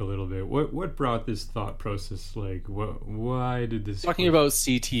back a little bit. What brought this thought process? Like, why did this? Talking about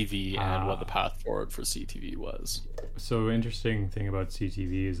CTV and what the path forward for CTV was. So interesting thing about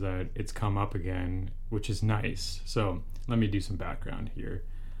CTV is that it's come up again, which is nice. So let me do some background here.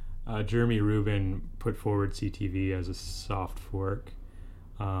 Jeremy Rubin put forward CTV as a soft fork.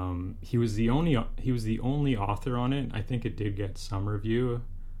 He was the only author on it. I think it did get some review.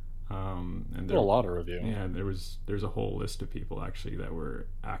 And There a lot of review. Yeah, there's a whole list of people actually that were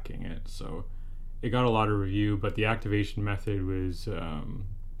acking it. So it got a lot of review, but the activation method was a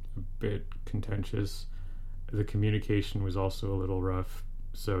bit contentious. The communication was also a little rough,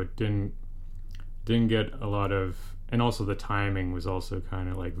 so it didn't get a lot of, and also the timing was also kind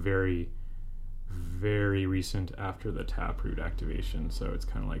of like very, very recent after the Taproot activation. So it's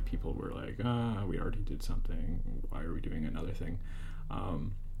kind of like people were like, we already did something. Why are we doing another thing?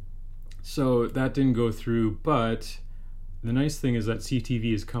 So that didn't go through, but the nice thing is that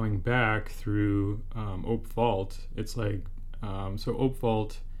CTV is coming back through Ope Vault. It's like, so Ope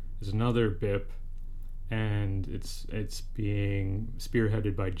Vault is another BIP, and it's being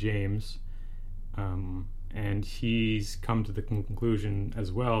spearheaded by James, and he's come to the conclusion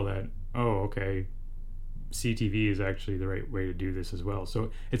as well that, okay, CTV is actually the right way to do this as well. So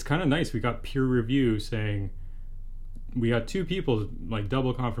it's kind of nice. We got peer review saying, we got two people, like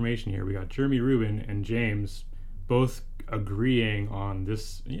double confirmation here. We got Jeremy Rubin and James both agreeing on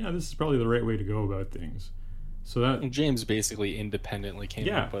this. Yeah, this is probably the right way to go about things. So that James basically independently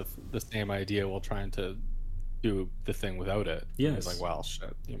came up with the same idea while trying to do the thing without it. Yes. He's like, well,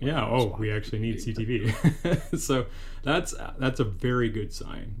 shit. Yeah. We actually need CTV. So that's a very good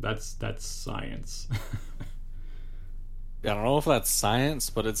sign. That's science. I don't know if that's science,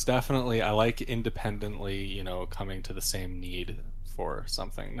 but it's definitely, I like independently, coming to the same need for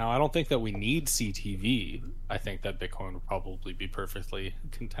something. Now, I don't think that we need CTV. I think that Bitcoin would probably be perfectly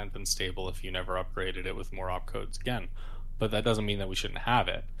content and stable if you never upgraded it with more opcodes again. But that doesn't mean that we shouldn't have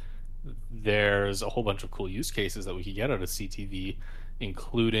it. There's a whole bunch of cool use cases that we could get out of CTV,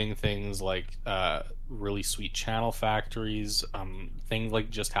 including things like really sweet channel factories, things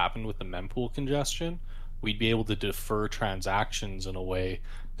like just happened with the mempool congestion. We'd be able to defer transactions in a way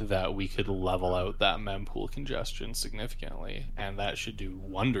that we could level out that mempool congestion significantly, and that should do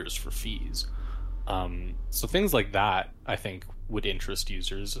wonders for fees. So things like that, I think, would interest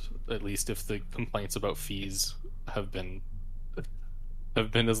users, at least if the complaints about fees have been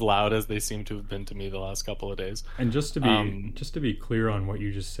as loud as they seem to have been to me the last couple of days. And just to be clear on what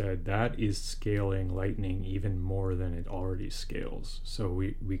you just said, that is scaling Lightning even more than it already scales. So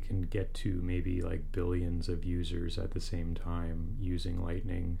we can get to maybe like billions of users at the same time using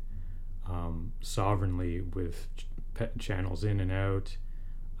Lightning sovereignly with channels in and out.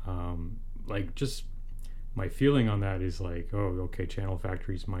 Like, just my feeling on that is like, channel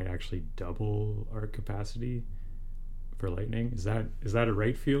factories might actually double our capacity for Lightning. Is that a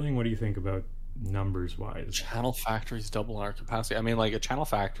right feeling? What do you think about numbers wise? Channel factories double our capacity. I mean, like, a channel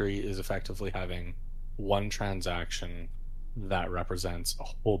factory is effectively having one transaction that represents a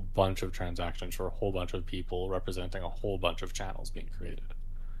whole bunch of transactions for a whole bunch of people, representing a whole bunch of channels being created.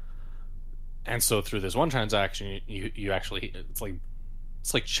 And so through this one transaction, you actually, it's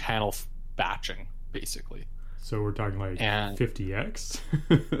like channel batching, basically. So we're talking like 50x.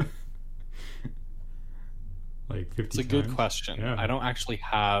 Like 50 It's a times? good question. Yeah. I don't actually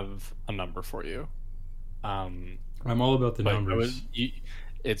have a number for you. I'm all about the but numbers.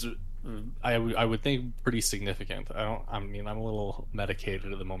 it's I would think pretty significant. I mean, I'm a little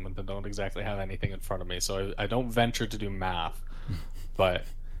medicated at the moment and don't exactly have anything in front of me, so I don't venture to do math. But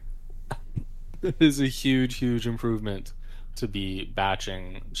it is a huge improvement to be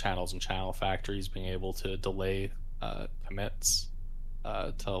batching channels and channel factories, being able to delay commits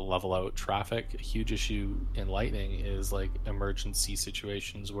to level out traffic. A huge issue in Lightning is like emergency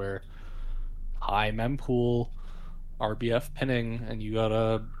situations where high mempool, RBF pinning, and you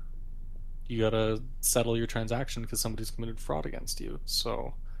gotta settle your transaction because somebody's committed fraud against you.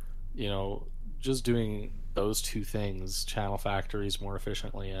 So, you know, just doing those two things, channel factories more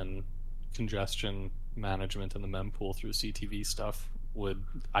efficiently and congestion management in the mempool through CTV stuff, would,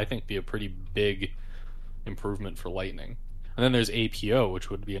 I think, be a pretty big improvement for Lightning. And then there's APO, which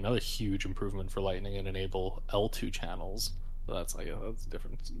would be another huge improvement for Lightning and enable L2 channels. So that's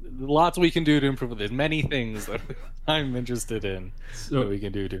different. Lots we can do to improve. There's many things that I'm interested in that we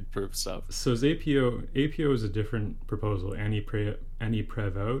can do to improve stuff. So is APO is a different proposal. Any prev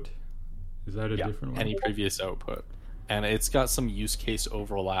out? Is that a different one? Any previous output. And it's got some use case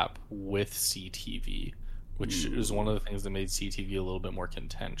overlap with CTV, which is one of the things that made CTV a little bit more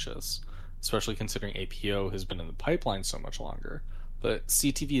contentious, especially considering APO has been in the pipeline so much longer. But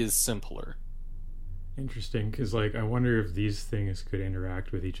CTV is simpler. Interesting, because like I wonder if these things could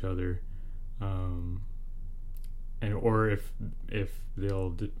interact with each other, and or if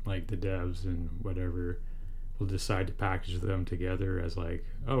they'll like the devs and whatever will decide to package them together as like,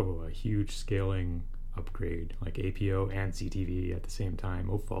 oh, a huge scaling upgrade, like APO and CTV at the same time.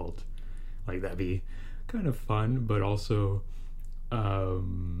 Oh, fault, like that'd be kind of fun, but also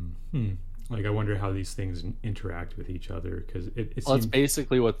like I wonder how these things interact with each other, because it's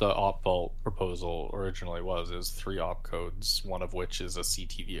basically what the opvault proposal originally was, is 3 opcodes, one of which is a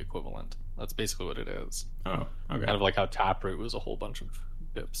CTV equivalent. That's basically what it is. Oh, okay. Kind of like how Taproot was a whole bunch of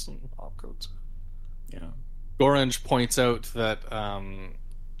bips and opcodes. Yeah. Orange points out that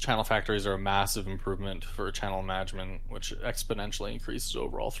channel factories are a massive improvement for channel management, which exponentially increases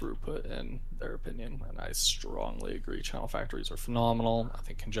overall throughput in their opinion, and I strongly agree. Channel factories are phenomenal. I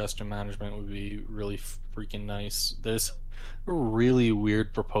think congestion management would be really freaking nice. There's a really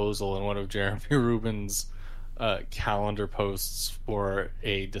weird proposal in one of Jeremy Rubin's calendar posts for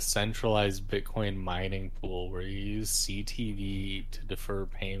a decentralized Bitcoin mining pool where you use CTV to defer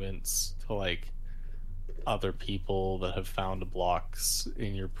payments to like other people that have found blocks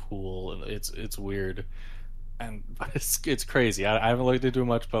in your pool, and it's weird, and it's crazy. I haven't looked into it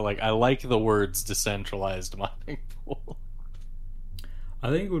much, but like I like the words decentralized mining pool.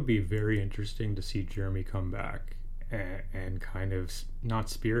 I think it would be very interesting to see Jeremy come back and kind of not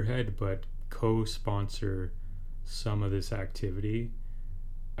spearhead but co-sponsor some of this activity,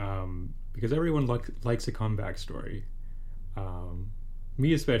 because everyone likes a comeback story.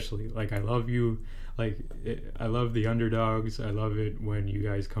 Me especially. Like I love you. Like I love the underdogs. I love it when you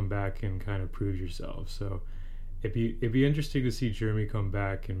guys come back and kind of prove yourselves. So it'd be interesting to see Jeremy come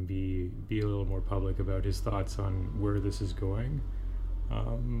back and be a little more public about his thoughts on where this is going.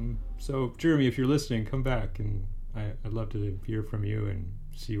 So Jeremy, if you're listening, come back, and I'd love to hear from you and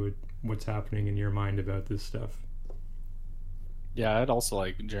see what's happening in your mind about this stuff. Yeah, I'd also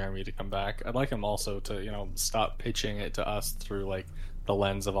like Jeremy to come back. I'd like him also to, stop pitching it to us through like the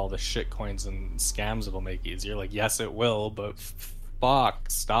lens of all the shit coins and scams it'll make easier. Like, yes, it will, but fuck,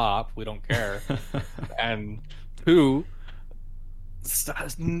 stop. We don't care. And 2,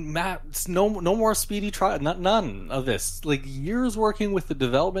 Matt, no more speedy trial. None of this. Like, years working with the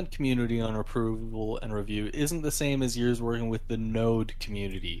development community on approval and review isn't the same as years working with the node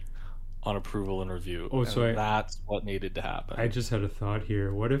community on approval and review. Oh, so that's what needed to happen. I just had a thought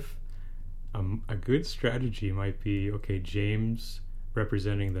here. What if a good strategy might be, okay, James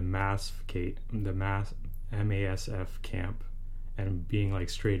representing the MASF camp and being like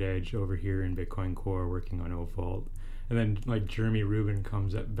straight edge over here in Bitcoin Core working on OVault, and then like Jeremy Rubin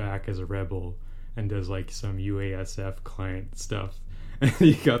comes back as a rebel and does like some UASF client stuff.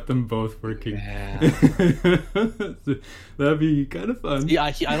 You got them both working. Yeah. That'd be kind of fun. Yeah,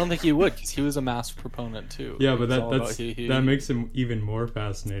 I don't think he would, because he was a MASF proponent too. Yeah, but that makes him even more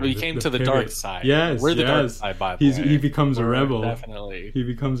fascinating. So he came to the dark side. Yes, we're the dark side, by the way. He becomes a rebel. Definitely, he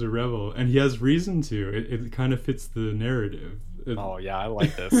becomes a rebel, and he has reason to. It kind of fits the narrative. Oh yeah, I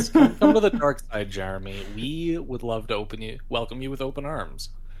like this. Come to the dark side, Jeremy. We would love to welcome you with open arms.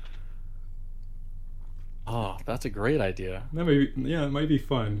 Oh, that's a great idea. It might be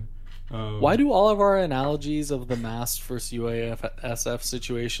fun. Why do all of our analogies of the MASF versus UASF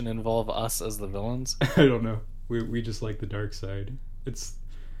situation involve us as the villains? I don't know. We just like the dark side.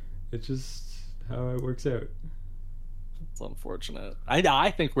 how it works out. It's unfortunate.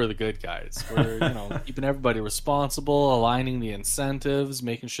 I think we're the good guys. We're keeping everybody responsible, aligning the incentives,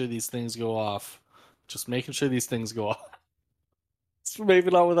 making sure these things go off. Just making sure these things go off. It's maybe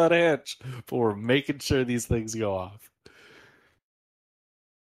not without a hitch, but we're making sure these things go off.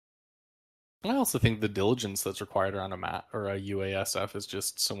 I also think the diligence that's required around a UASF is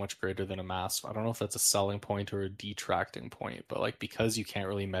just so much greater than a MASF. I don't know if that's a selling point or a detracting point, but like because you can't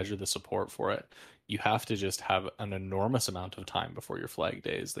really measure the support for it, you have to just have an enormous amount of time before your flag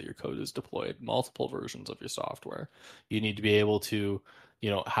days that your code is deployed, multiple versions of your software. You need to be able to,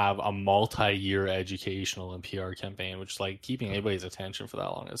 have a multi-year educational and PR campaign, which like keeping anybody's attention for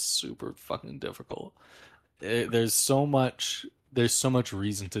that long is super fucking difficult. There's so much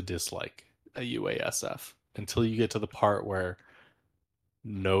reason to dislike a UASF until you get to the part where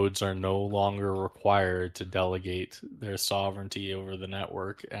nodes are no longer required to delegate their sovereignty over the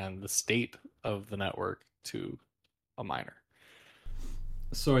network and the state of the network to a miner.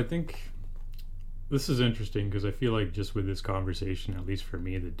 So I think this is interesting because I feel like just with this conversation, at least for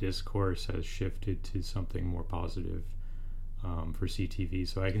me, the discourse has shifted to something more positive for CTV.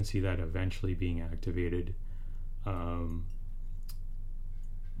 So I can see that eventually being activated.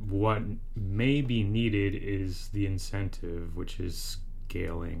 What may be needed is the incentive, which is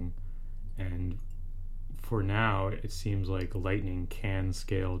scaling. And for now, it seems like Lightning can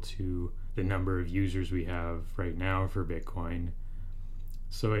scale to the number of users we have right now for Bitcoin.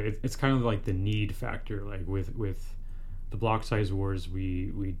 So it's kind of like the need factor. Like with the block size wars,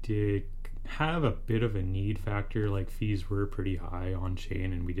 we did have a bit of a need factor. Like fees were pretty high on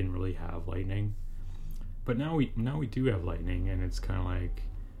chain, and we didn't really have Lightning. But now we do have Lightning, and it's kind of like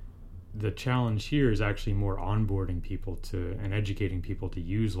the challenge here is actually more onboarding people to and educating people to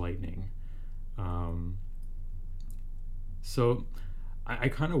use Lightning. So I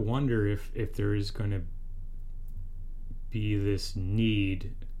kind of wonder if there is going to be this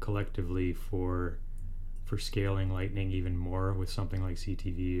need collectively for scaling Lightning even more with something like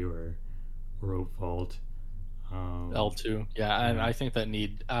CTV or Rope Vault. L2, yeah, and I think that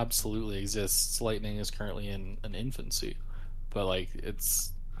need absolutely exists. Lightning is currently in an infancy, but like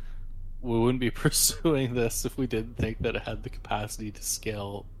we wouldn't be pursuing this if we didn't think that it had the capacity to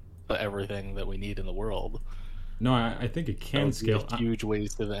scale everything that we need in the world. No, I think it can scale. A huge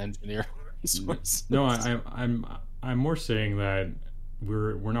waste of engineering resources. No, I'm more saying that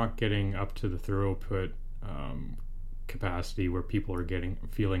we're not getting up to the throughput capacity where people are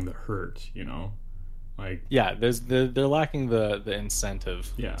feeling the hurt. Like yeah, they're lacking the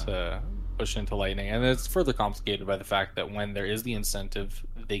incentive to push into Lightning, and it's further complicated by the fact that when there is the incentive,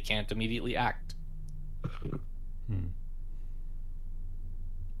 they can't immediately act.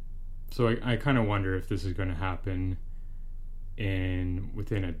 So I kind of wonder if this is going to happen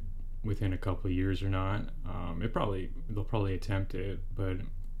within a couple of years or not. They'll probably attempt it, but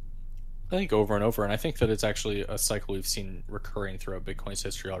I think over and over, and I think that it's actually a cycle we've seen recurring throughout Bitcoin's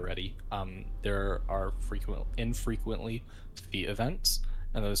history already. There are infrequently fee events,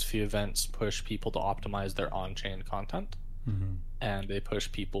 and those fee events push people to optimize their on-chain content, and they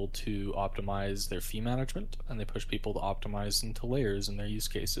push people to optimize their fee management, and they push people to optimize into layers in their use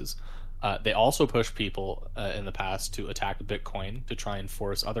cases. They also push people in the past to attack Bitcoin to try and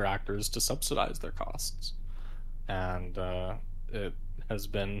force other actors to subsidize their costs, and it has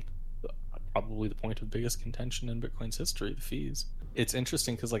been probably the point of biggest contention in Bitcoin's history, the fees. It's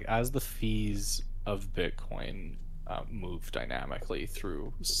interesting because like as the fees of Bitcoin move dynamically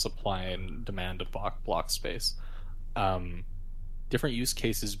through supply and demand of block space, different use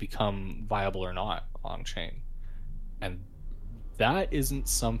cases become viable or not on chain, and that isn't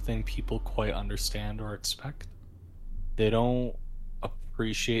something people quite understand or expect. They don't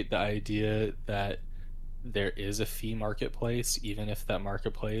appreciate the idea that there is a fee marketplace, even if that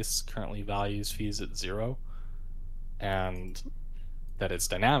marketplace currently values fees at 0, and that it's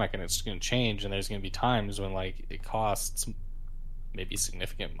dynamic and it's going to change, and there's going to be times when like it costs maybe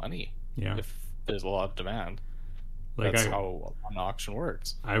significant money if there's a lot of demand. Like that's how an auction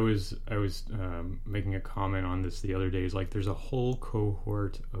works. I was making a comment on this the other day. Is like there's a whole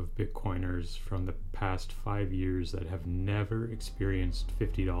cohort of Bitcoiners from the past 5 years that have never experienced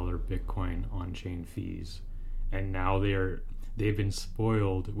 $50 Bitcoin on-chain fees, and now they've been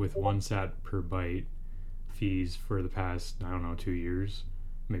spoiled with 1 sat per byte fees for the past 2 years,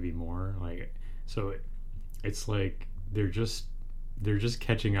 maybe more. Like so, it's like they're just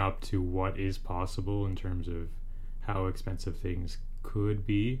catching up to what is possible in terms of how expensive things could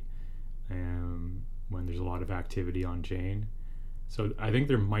be when there's a lot of activity on chain. So I think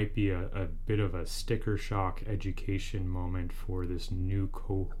there might be a bit of a sticker shock education moment for this new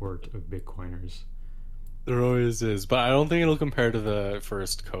cohort of Bitcoiners. There always is, but I don't think it'll compare to the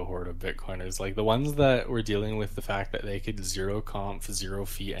first cohort of Bitcoiners. Like the ones that were dealing with the fact that they could zero conf, zero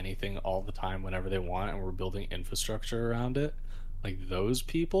fee anything all the time whenever they want, and we're building infrastructure around it. Like those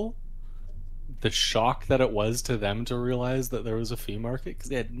people, the shock that it was to them to realize that there was a fee market because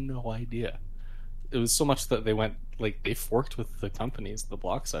they had no idea. It was so much that they went like they forked with the companies, the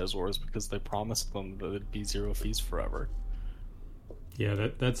block size wars, because they promised them that it'd be zero fees forever. Yeah,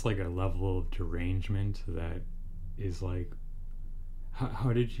 that's like a level of derangement that is like,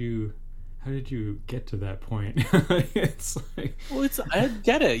 how did you get to that point? It's like, Well, it's I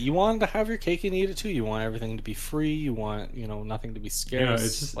get it. You want to have your cake and eat it too. You want everything to be free. You want nothing to be yeah, scarce.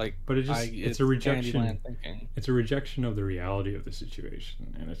 it's just like, but it's a rejection. Candyland thinking. It's a rejection of the reality of the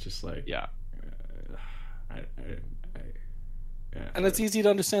situation, and it's just like, Yeah, I, I, I yeah, and it's easy to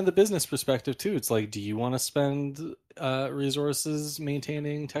understand the business perspective too. It's like, do you want to spend resources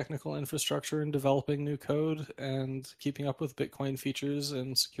maintaining technical infrastructure and developing new code and keeping up with Bitcoin features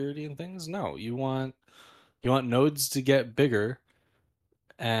and security and things? No, you want nodes to get bigger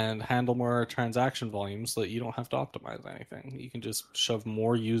and handle more transaction volume so that you don't have to optimize anything. You can just shove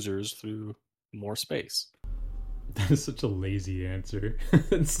more users through more space. that is such a lazy answer.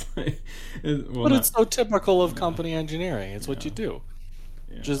 It's like, well, But not, it's so typical of yeah, company engineering. It's what yeah, you do.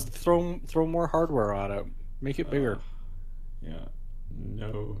 yeah, Just throw more hardware on it. Make it uh, bigger. yeah,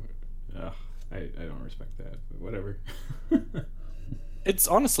 no, I don't respect that, but whatever. It's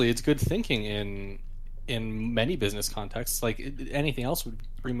honestly it's good thinking in many business contexts. Like anything else would be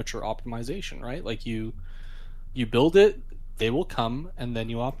premature optimization, right? Like you build it, they will come, and then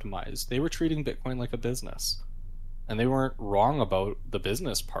you optimize. They were treating Bitcoin like a business. And they weren't wrong about the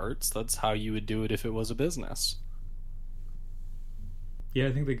business parts. That's how you would do it if it was a business. Yeah,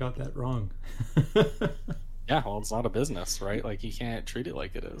 I think they got that wrong. Yeah, well, it's not a business, right? Like, you can't treat it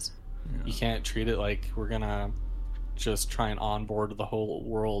like it is. You Yeah. can't treat it like we're gonna just try and onboard the whole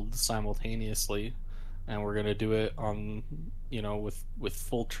world simultaneously, and we're gonna do it on, with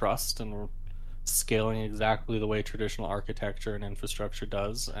full trust, and we're scaling exactly the way traditional architecture and infrastructure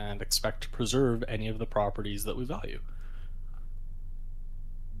does, and expect to preserve any of the properties that we value.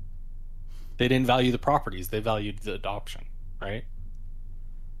 They didn't value the properties; they valued the adoption, right?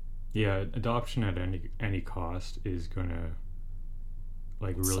 Yeah, adoption at any cost is gonna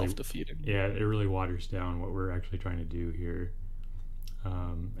like It's really, self-defeating. yeah, it really waters down what we're actually trying to do here.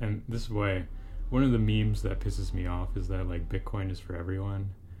 And this is why one of the memes that pisses me off is that like Bitcoin is for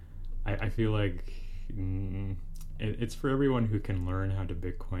everyone. I feel like it's for everyone who can learn how to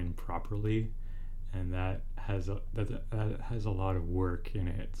Bitcoin properly, and that has a lot of work in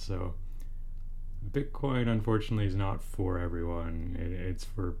it. So Bitcoin, unfortunately, is not for everyone. It's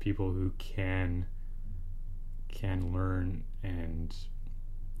for people who can learn and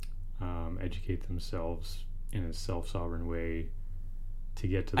educate themselves in a self-sovereign way to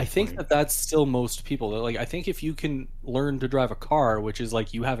get to the I think point. that that's still most people. Like, I think if you can learn to drive a car, which is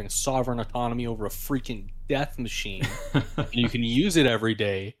like you having sovereign autonomy over a freaking death machine, and you can use it every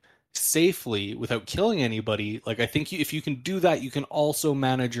day safely without killing anybody, like I think if you can do that, you can also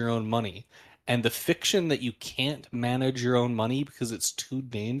manage your own money. And the fiction that you can't manage your own money because it's too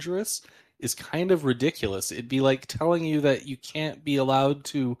dangerous is kind of ridiculous. It'd be like telling you that you can't be allowed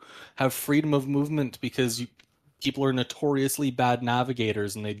to have freedom of movement because people are notoriously bad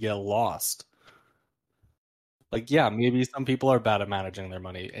navigators and they'd get lost. Like, yeah, maybe some people are bad at managing their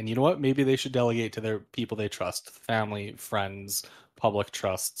money. And you know what? Maybe they should delegate to their people they trust, family, friends, public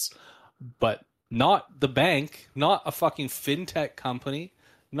trusts, but not the bank, not a fucking fintech company,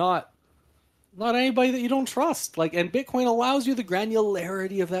 not anybody that you don't trust. Like, and Bitcoin allows you the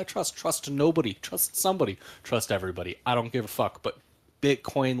granularity of that trust. Trust nobody, trust somebody, trust everybody. I don't give a fuck, but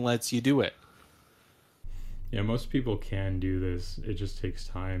Bitcoin lets you do it. Yeah, most people can do this. It just takes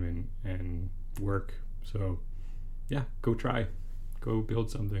time and work. So, yeah, go try. Go build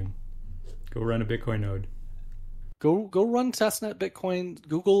something. Go run a Bitcoin node. Go run testnet Bitcoin.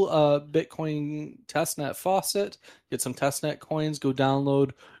 Google Bitcoin testnet faucet. Get some testnet coins. Go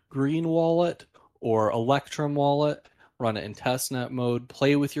download Green Wallet or Electrum Wallet. Run it in testnet mode.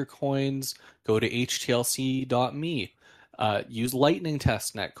 Play with your coins. Go to htlc.me. Use Lightning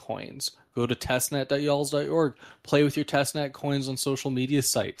testnet coins. Go to testnet.yalls.org. Play with your testnet coins on social media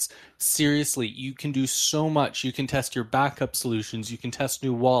sites. Seriously, you can do so much. You can test your backup solutions. You can test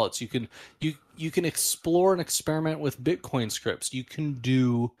new wallets. You can explore and experiment with Bitcoin scripts. You can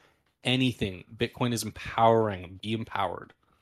do anything. Bitcoin is empowering. Be empowered.